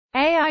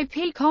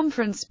AIP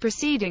Conference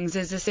Proceedings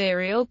is a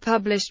serial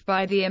published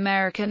by the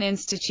American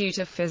Institute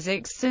of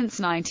Physics since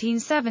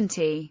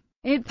 1970.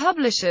 It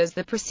publishes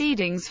the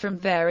proceedings from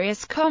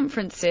various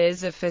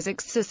conferences of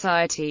physics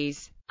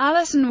societies.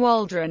 Alison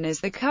Waldron is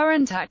the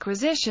current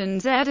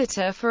acquisitions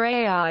editor for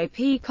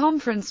AIP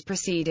Conference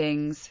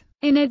Proceedings.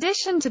 In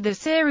addition to the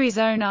series'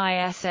 own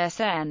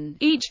ISSN,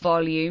 each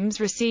volume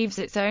receives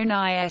its own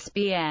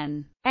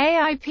ISBN.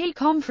 AIP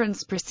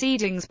Conference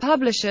Proceedings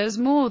publishes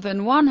more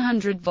than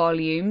 100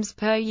 volumes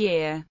per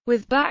year,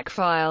 with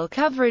backfile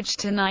coverage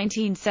to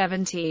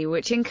 1970,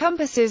 which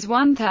encompasses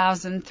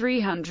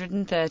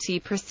 1,330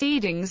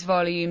 proceedings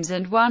volumes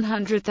and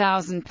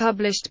 100,000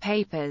 published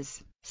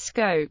papers.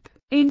 Scope: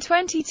 in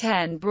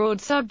 2010, broad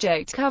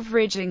subject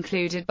coverage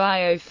included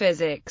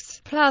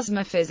biophysics,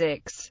 plasma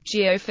physics,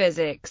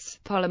 geophysics,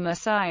 polymer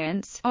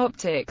science,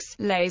 optics,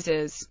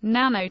 lasers,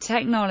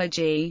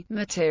 nanotechnology,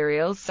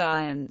 materials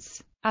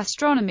science,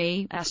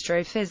 astronomy,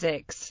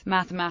 astrophysics,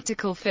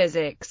 mathematical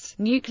physics,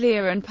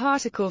 nuclear and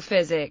particle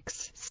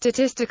physics,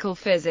 statistical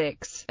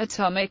physics,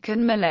 atomic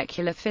and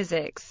molecular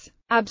physics,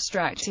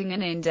 abstracting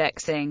and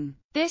indexing.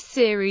 This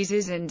series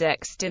is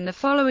indexed in the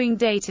following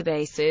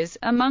databases,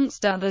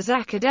 amongst others: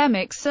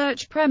 Academic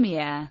Search,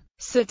 Premier,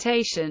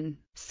 Citation,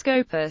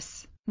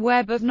 Scopus,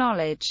 Web of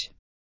Knowledge.